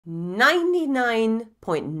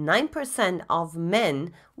99.9% of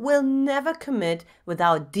men will never commit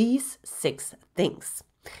without these 6 things.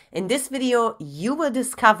 In this video, you will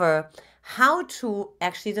discover how to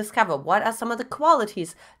actually discover what are some of the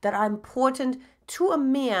qualities that are important to a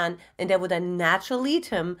man and that would then naturally lead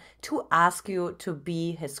him to ask you to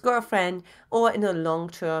be his girlfriend or in a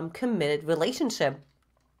long-term committed relationship.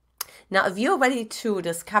 Now, if you're ready to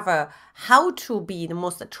discover how to be the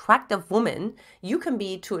most attractive woman you can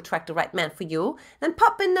be to attract the right man for you, then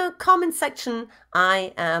pop in the comment section,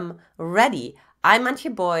 I am ready. I'm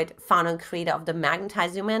Antia, founder and creator of the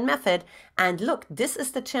Magnetize Your Man method. And look, this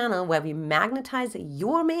is the channel where we magnetize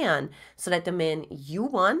your man so that the man you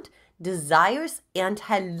want, desires, and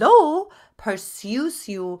pursues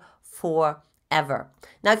you forever.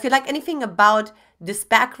 Now, if you like anything about this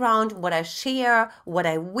background, what I share, what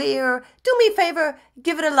I wear, do me a favor,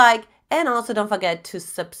 give it a like, and also don't forget to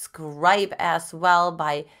subscribe as well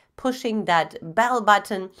by pushing that bell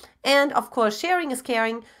button. And of course, sharing is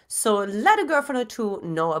caring, so let a girlfriend or two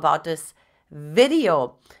know about this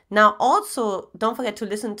video. Now, also, don't forget to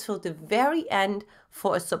listen till the very end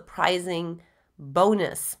for a surprising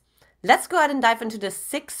bonus. Let's go ahead and dive into the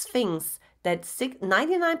 6 things that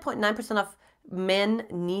 99.9% of men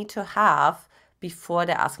need to have before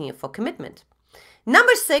they're asking you for commitment.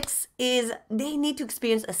 Number 6 is they need to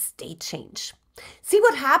experience a state change. See,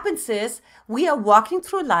 what happens is we are walking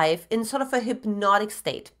through life in sort of a hypnotic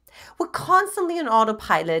state. We're constantly on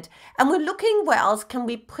autopilot and we're looking where else can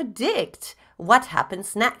we predict what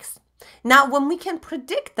happens next. Now, when we can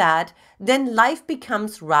predict that, then life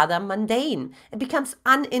becomes rather mundane. It becomes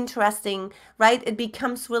uninteresting, right? It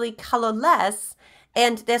becomes really colorless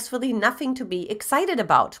and there's really nothing to be excited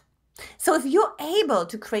about. So if you're able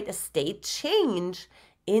to create a state change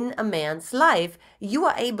in a man's life, you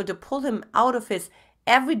are able to pull him out of his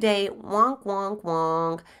everyday wonk, wonk,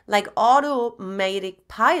 wonk, like automatic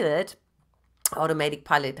pilot,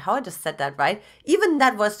 how I just said that, right? Even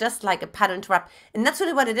that was just like a pattern interrupt. And that's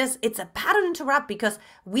really what it is. It's a pattern interrupt because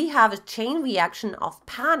we have a chain reaction of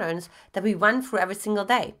patterns that we run through every single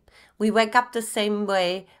day. We wake up the same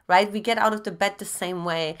way, right? We get out of the bed the same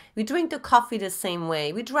way. We drink the coffee the same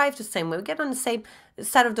way. We drive the same way. We get on the same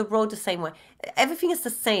side of the road the same way. Everything is the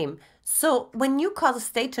same. So when you cause a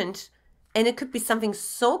state change, and it could be something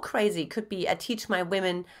so crazy, it could be I teach my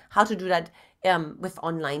women how to do that with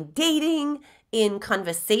online dating, in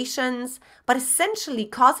conversations, but essentially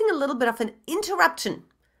causing a little bit of an interruption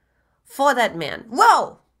for that man.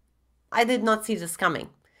 Whoa, I did not see this coming.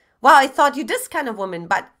 Wow, I thought you this kind of woman,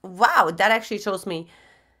 but wow, that actually shows me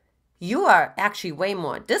you are actually way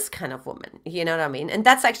more this kind of woman. You know what I mean? And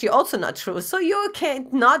that's actually also not true. So you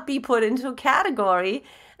cannot be put into a category,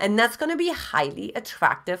 and that's going to be highly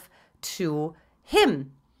attractive to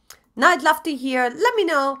him. Now, I'd love to hear, let me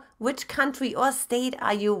know which country or state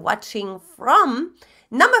are you watching from.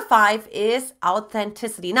 Number 5 is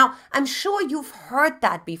authenticity. Now, I'm sure you've heard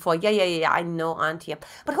that before. Yeah, I know, Antia.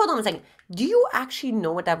 But hold on a second. Do you actually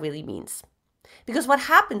know what that really means? Because what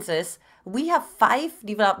happens is we have 5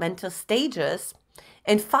 developmental stages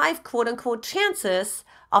and 5 quote-unquote chances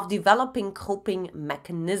of developing coping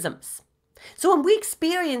mechanisms. So when we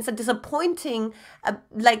experience a disappointing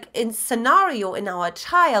scenario in our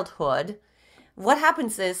childhood, what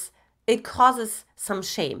happens is it causes some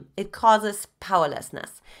shame. It causes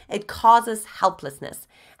powerlessness. It causes helplessness.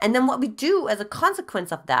 And then what we do as a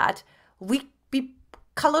consequence of that, we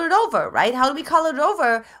color it over, right? How do we color it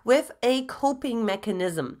over? With a coping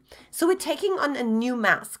mechanism. So we're taking on a new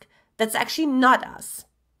mask that's actually not us,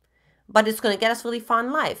 but it's going to get us really far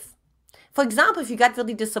in life. For example, if you got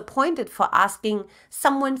really disappointed for asking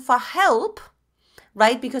someone for help,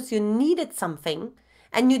 right, because you needed something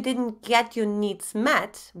and you didn't get your needs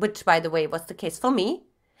met, which, by the way, was the case for me,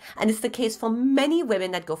 and it's the case for many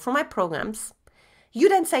women that go through my programs, you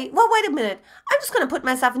then say, well, wait a minute, I'm just going to put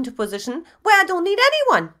myself into a position where I don't need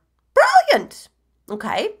anyone. Brilliant.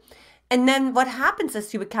 Okay. And then what happens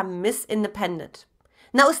is you become Miss Independent.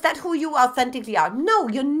 Now, is that who you authentically are? No,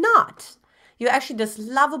 you're not. You're actually this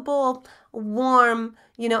lovable, warm,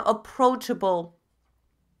 approachable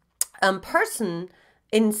person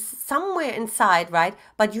in somewhere inside, right?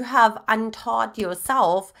 But you have untaught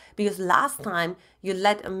yourself because last time you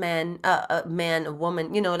let a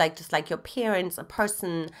woman, just like your parents, a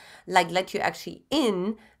person, let you actually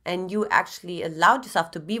in, and you actually allowed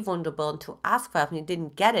yourself to be vulnerable and to ask for help and you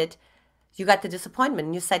didn't get it. You got the disappointment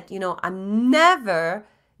and you said, I'm never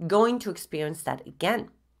going to experience that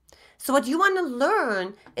again. So what you want to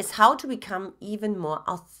learn is how to become even more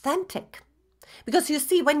authentic. Because you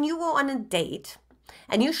see, when you go on a date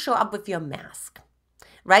and you show up with your mask,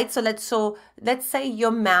 right? Let's say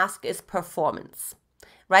your mask is performance,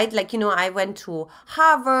 right? Like, I went to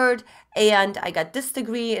Harvard and I got this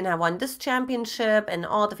degree and I won this championship and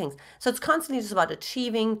all the things. So it's constantly just about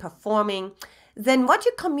achieving, performing. Then what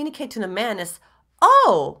you communicate to the man is,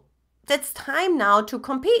 oh, it's time now to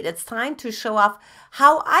compete. It's time to show off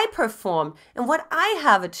how I perform and what I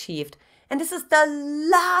have achieved. And this is the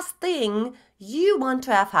last thing you want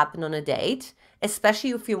to have happen on a date,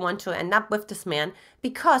 especially if you want to end up with this man,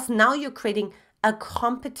 because now you're creating a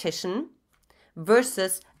competition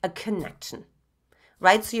versus a connection,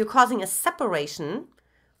 right? So you're causing a separation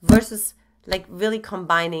versus like really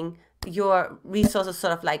combining your resources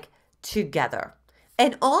sort of like together.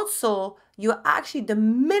 And also you're actually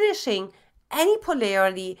diminishing any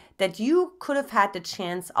polarity that you could have had the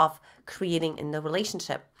chance of creating in the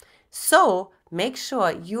relationship. So make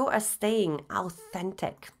sure you are staying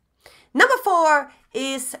authentic. Number 4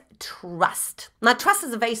 is trust. Now, trust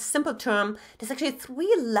is a very simple term. There's actually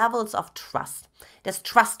 3 levels of trust. There's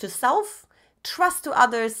trust to self, trust to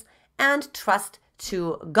others, and trust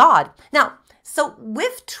to God. Now, so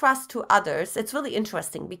with trust to others, it's really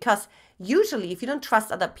interesting because usually if you don't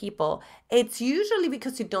trust other people, it's usually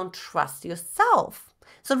because you don't trust yourself.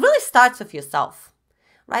 So it really starts with yourself,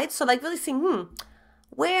 right? So like really saying,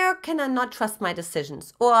 where can I not trust my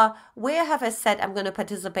decisions? Or where have I said I'm going to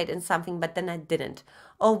participate in something, but then I didn't?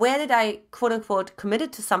 Or where did I, quote unquote,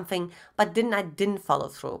 committed to something, but I didn't follow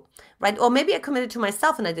through, right? Or maybe I committed to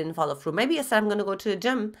myself and I didn't follow through. Maybe I said I'm going to go to the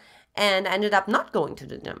gym and I ended up not going to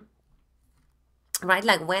the gym, right?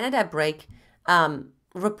 Like when did I break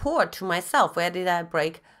rapport to myself? Where did I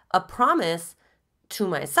break a promise to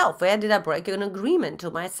myself? Where did I break an agreement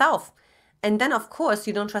to myself? And then, of course,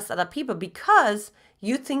 you don't trust other people because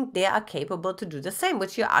you think they are capable to do the same,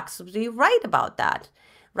 which you're absolutely right about that,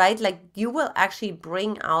 right? Like you will actually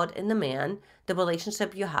bring out in the man the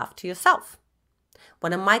relationship you have to yourself.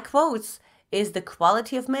 One of my quotes is the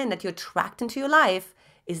quality of man that you attract into your life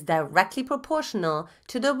is directly proportional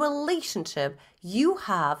to the relationship you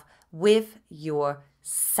have with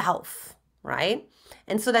yourself, right?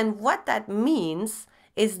 And so then what that means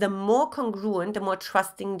is the more congruent, the more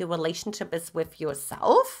trusting the relationship is with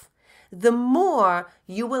yourself, the more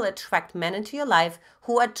you will attract men into your life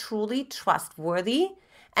who are truly trustworthy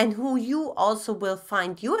and who you also will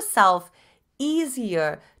find yourself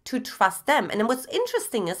easier to trust them. And then what's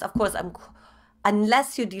interesting is, of course,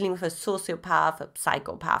 unless you're dealing with a sociopath, a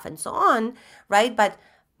psychopath, and so on, right? But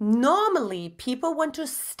normally people want to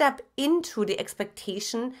step into the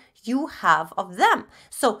expectation you have of them.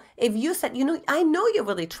 So if you said, I know you're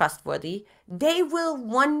really trustworthy, they will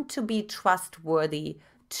want to be trustworthy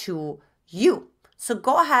to you. So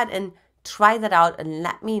go ahead and try that out and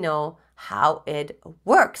let me know how it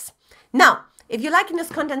works. Now, if you're liking this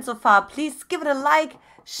content so far, please give it a like,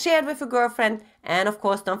 share it with your girlfriend, and of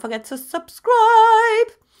course, don't forget to subscribe.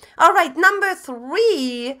 All right, number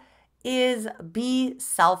 3 is be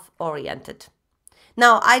self-oriented.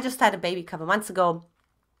 Now, I just had a baby a couple months ago,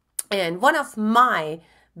 and one of my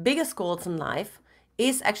biggest goals in life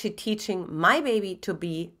is actually teaching my baby to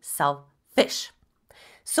be selfish.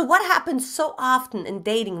 So what happens so often in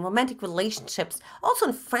dating, romantic relationships, also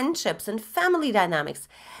in friendships and family dynamics,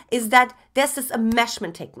 is that there's this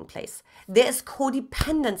enmeshment taking place. There's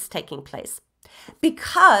codependence taking place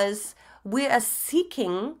because we are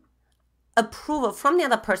seeking approval from the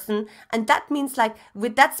other person, and that means like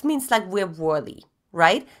we're worthy,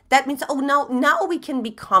 right? That means, oh, now we can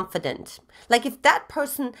be confident. Like if that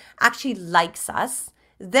person actually likes us,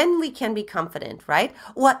 then we can be confident, right?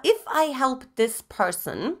 Or if I help this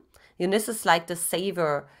person, this is like the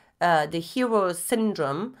savior, the hero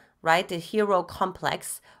syndrome, right? The hero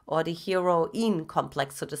complex or the heroine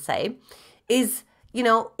complex, so to say, is,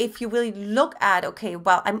 if you really look at, okay,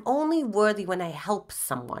 well, I'm only worthy when I help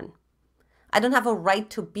someone. I don't have a right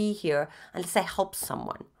to be here unless I help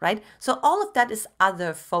someone, right? So all of that is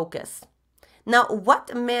other focus. Now,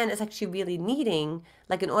 what a man is actually really needing,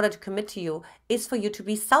 like in order to commit to you, is for you to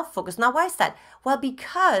be self-focused. Now, why is that? Well,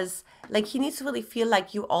 because like he needs to really feel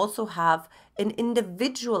like you also have an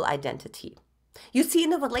individual identity. You see,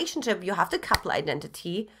 in a relationship, you have the couple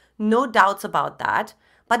identity, no doubts about that.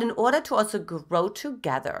 But in order to also grow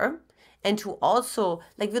together and to also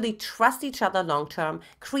like really trust each other long-term,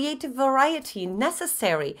 create the variety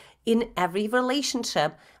necessary in every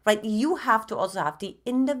relationship, right? You have to also have the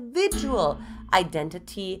individual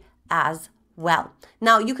identity as well.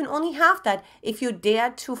 Now, you can only have that if you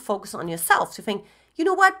dare to focus on yourself, to think, you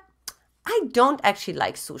know what? I don't actually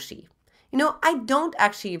like sushi. I don't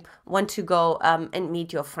actually want to go and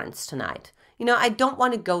meet your friends tonight. I don't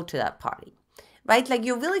want to go to that party. right? Like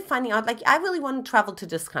you're really finding out, like, I really want to travel to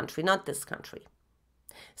this country, not this country.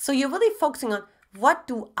 So you're really focusing on, what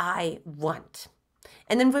do I want?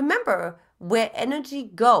 And then remember, where energy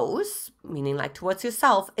goes, meaning like towards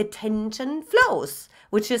yourself, attention flows,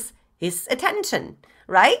 which is his attention,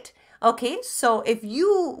 right? Okay, so if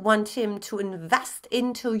you want him to invest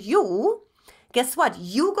into you, guess what?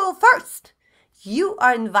 You go first. You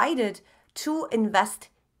are invited to invest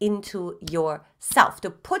into yourself, to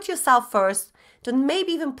put yourself first, to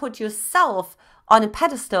maybe even put yourself on a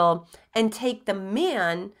pedestal and take the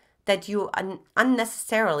man that you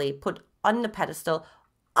unnecessarily put on the pedestal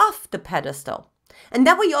off the pedestal. And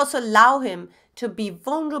that way you also allow him to be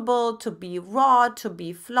vulnerable, to be raw, to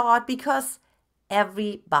be flawed, because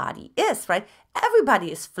everybody is, right?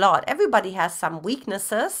 Everybody is flawed. Everybody has some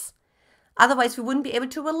weaknesses. Otherwise, we wouldn't be able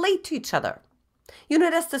to relate to each other. You know,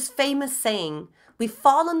 there's this famous saying, we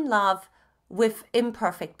fall in love with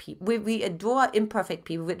imperfect people. We adore imperfect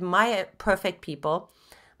people, we admire perfect people,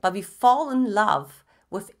 but we fall in love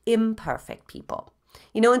with imperfect people.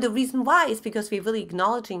 You know, and the reason why is because we're really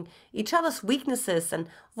acknowledging each other's weaknesses and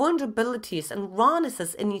vulnerabilities and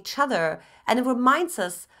rawnesses in each other, and it reminds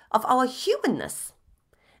us of our humanness.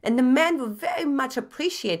 And the man will very much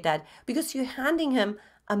appreciate that, because you're handing him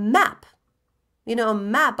a map, you know, a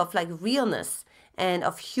map of like realness and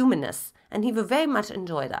of humanness, and he will very much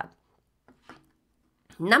enjoy that.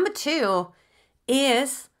 Number 2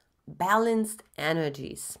 is balanced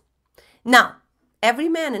energies. Now, every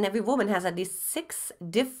man and every woman has at least 6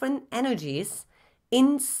 different energies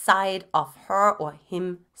inside of her or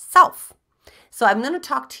himself. So I'm going to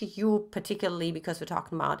talk to you particularly because we're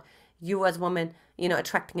talking about you as a woman, you know,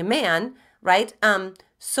 attracting a man, right?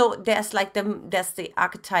 So there's like there's the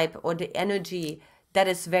archetype or the energy that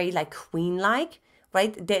is very like queen-like,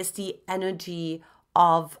 right? There's the energy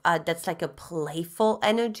of that's like a playful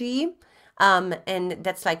energy, and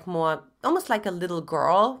that's like more almost like a little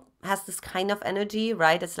girl has this kind of energy,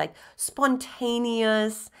 right? It's like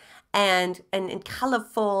spontaneous and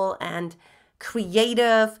colorful and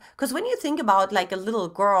creative. Because when you think about like a little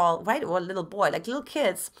girl, right, or a little boy, like little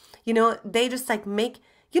kids, you know, they just like make,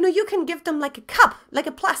 you know, you can give them like a cup, like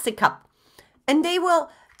a plastic cup, and they will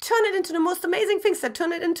turn it into the most amazing things. They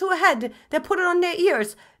turn it into a head, they put it on their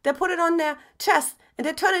ears, they put it on their chest, and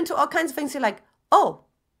they turn it into all kinds of things. You're like, oh,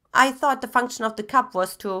 I thought the function of the cup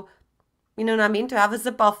was to, you know what I mean, to have a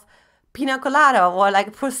sip of pina colada or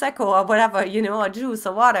like prosecco or whatever, you know, or juice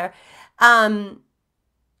or water. And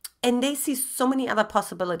they see so many other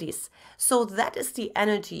possibilities. So that is the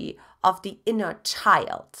energy of the inner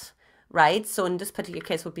child, right? So in this particular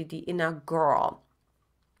case would be the inner girl.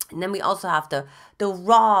 And then we also have the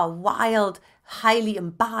raw, wild, highly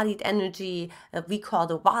embodied energy that we call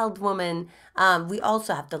the wild woman. We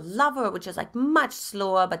also have the lover, which is like much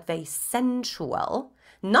slower but very sensual.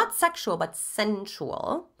 Not sexual, but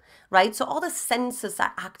sensual, right? So all the senses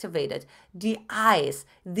are activated. The eyes,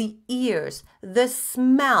 the ears, the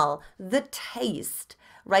smell, the taste,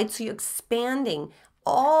 right? So you're expanding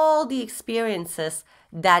all the experiences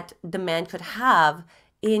that the man could have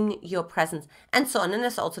in your presence, and so on. And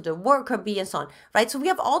there's also the worker bee and so on, right? So we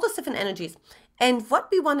have all those different energies. And what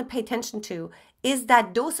we want to pay attention to is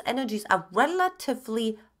that those energies are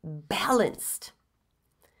relatively balanced.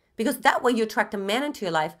 Because that way you attract a man into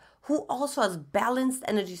your life who also has balanced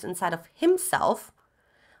energies inside of himself,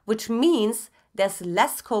 which means there's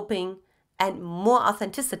less coping and more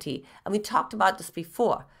authenticity. And we talked about this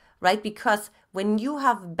before, right? Because when you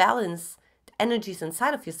have balanced energies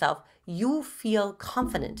inside of yourself, you feel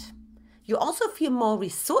confident. You also feel more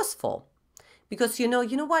resourceful because you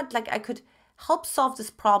know what, like I could help solve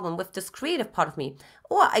this problem with this creative part of me,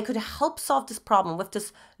 or I could help solve this problem with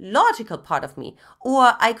this logical part of me,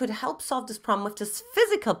 or I could help solve this problem with this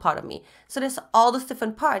physical part of me. So there's all those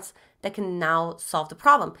different parts that can now solve the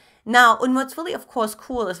problem. Now, and what's really, of course,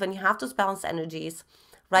 cool is when you have those balanced energies,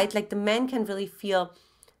 right? Like the man can really feel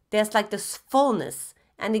there's like this fullness.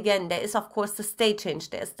 And again, there is, of course, the state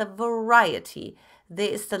change. There's the variety. There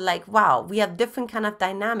is the like, wow, we have different kind of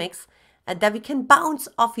dynamics that we can bounce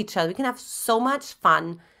off each other. We can have so much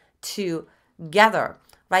fun together,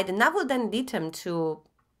 right? And that will then lead him to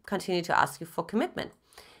continue to ask you for commitment.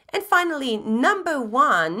 And finally, number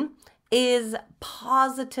 1 is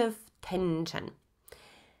positive tension.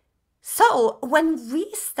 So when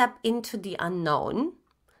we step into the unknown,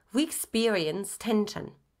 we experience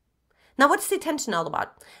tension. Now, what's the tension all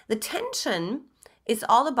about? The tension is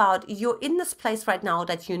all about you're in this place right now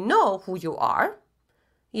that you know who you are.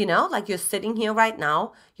 You know, like you're sitting here right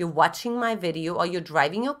now, you're watching my video, or you're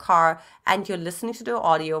driving your car and you're listening to the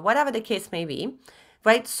audio, whatever the case may be,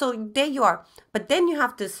 right? So there you are. But then you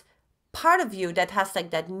have this part of you that has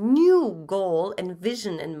like that new goal and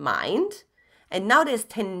vision in mind, and now there's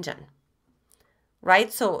tension,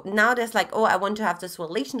 right? So now there's like, oh, I want to have this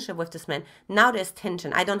relationship with this man. Now there's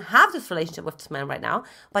tension. I don't have this relationship with this man right now,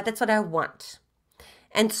 but that's what I want.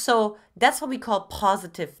 And so that's what we call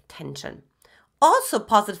positive tension. Also,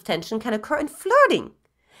 positive tension can occur in flirting,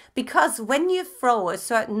 because when you throw a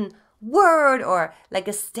certain word or like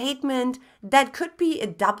a statement that could be a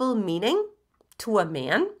double meaning to a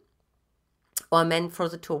man, or a man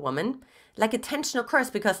throws it to a woman, like a tension occurs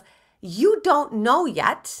because you don't know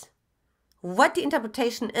yet what the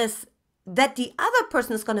interpretation is that the other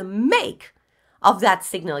person is going to make of that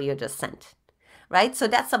signal you just sent, right? So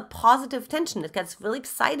that's a positive tension. It gets really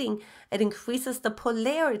exciting. It increases the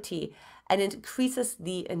polarity and it increases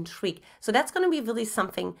the intrigue. So that's going to be really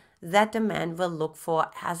something that the man will look for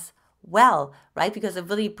as well, right? Because it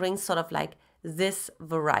really brings sort of like this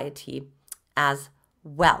variety as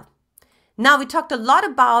well. Now, we talked a lot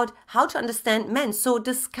about how to understand men. So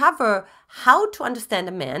discover how to understand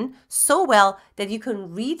a man so well that you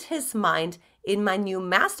can read his mind in my new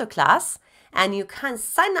masterclass. And you can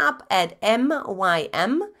sign up at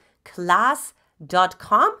mymclass.com.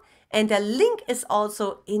 And the link is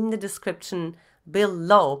also in the description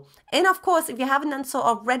below. And of course, if you haven't done so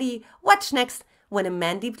already, watch next. When a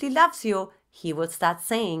man deeply loves you, he will start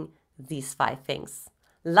saying these 5 things.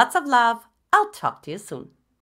 Lots of love. I'll talk to you soon.